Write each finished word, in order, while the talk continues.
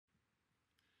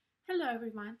Hello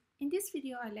everyone. In this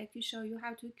video, I'd like to show you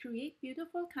how to create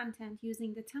beautiful content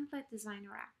using the Template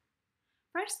Designer app.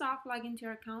 First off, log into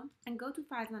your account and go to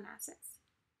Files and Assets.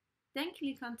 Then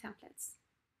click on Templates.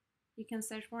 You can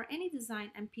search for any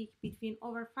design and pick between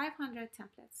over 500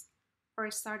 templates,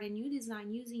 or start a new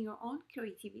design using your own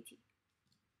creativity.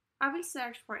 I will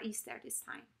search for Easter this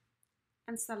time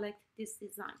and select this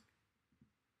design.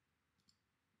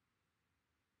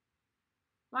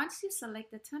 Once you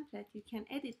select the template, you can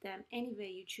edit them any way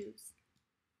you choose.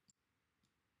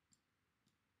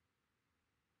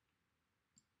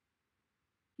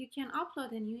 You can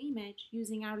upload a new image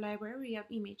using our library of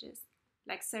images,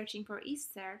 like searching for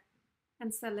Easter,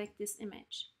 and select this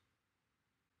image.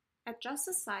 Adjust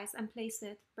the size and place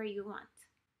it where you want.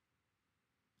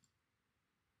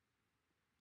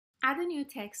 Add a new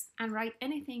text and write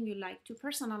anything you like to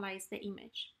personalize the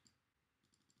image.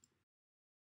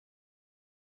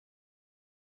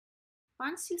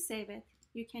 Once you save it,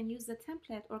 you can use the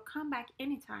template or come back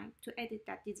anytime to edit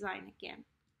that design again.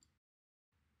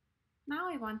 Now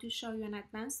I want to show you an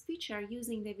advanced feature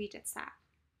using the Widgets app.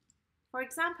 For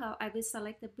example, I will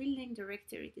select the building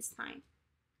directory this time.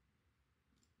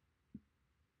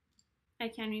 I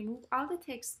can remove all the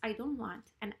text I don't want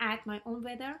and add my own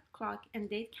weather, clock,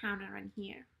 and date counter in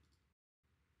here.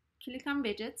 Click on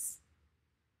Widgets.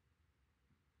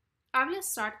 I will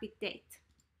start with date.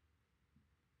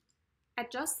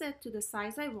 Adjust it to the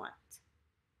size I want.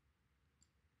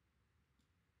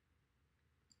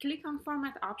 Click on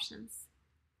Format Options.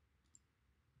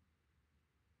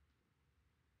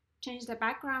 Change the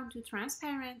background to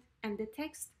transparent and the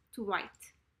text to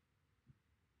white.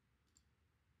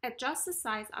 Adjust the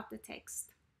size of the text.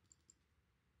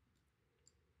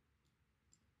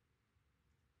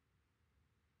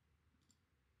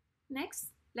 Next,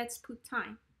 let's put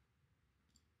time.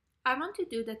 I want to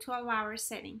do the 12-hour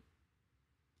setting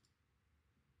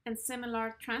and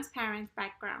similar transparent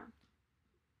background.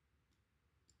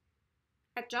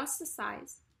 Adjust the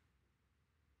size.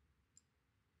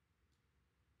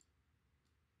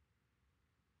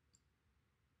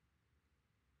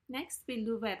 Next, we'll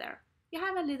do weather. You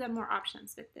have a little more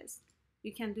options with this.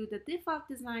 You can do the default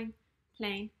design,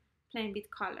 plain with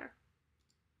color.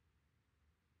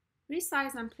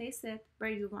 Resize and place it where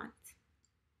you want.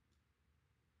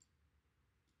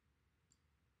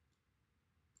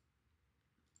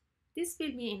 This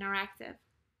will be interactive.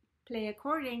 Play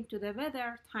according to the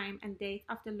weather, time, and date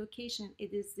of the location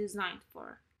it is designed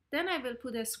for. Then I will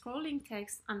put a scrolling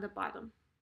text on the bottom.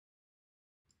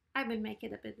 I will make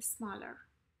it a bit smaller.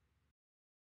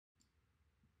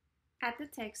 Add the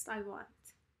text I want.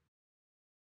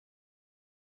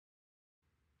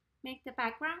 Make the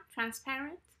background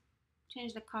transparent,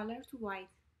 change the color to white,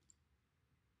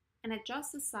 and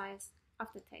adjust the size of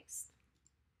the text.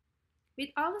 With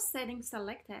all the settings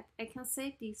selected, I can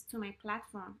save these to my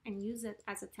platform and use it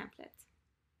as a template.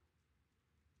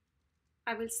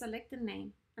 I will select the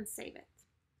name and save it.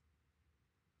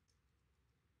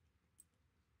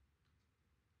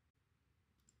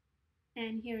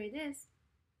 And here it is.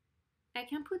 I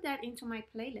can put that into my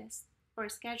playlist or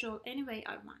schedule any way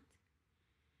I want.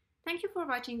 Thank you for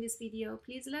watching this video.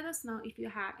 Please let us know if you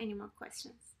have any more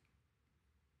questions.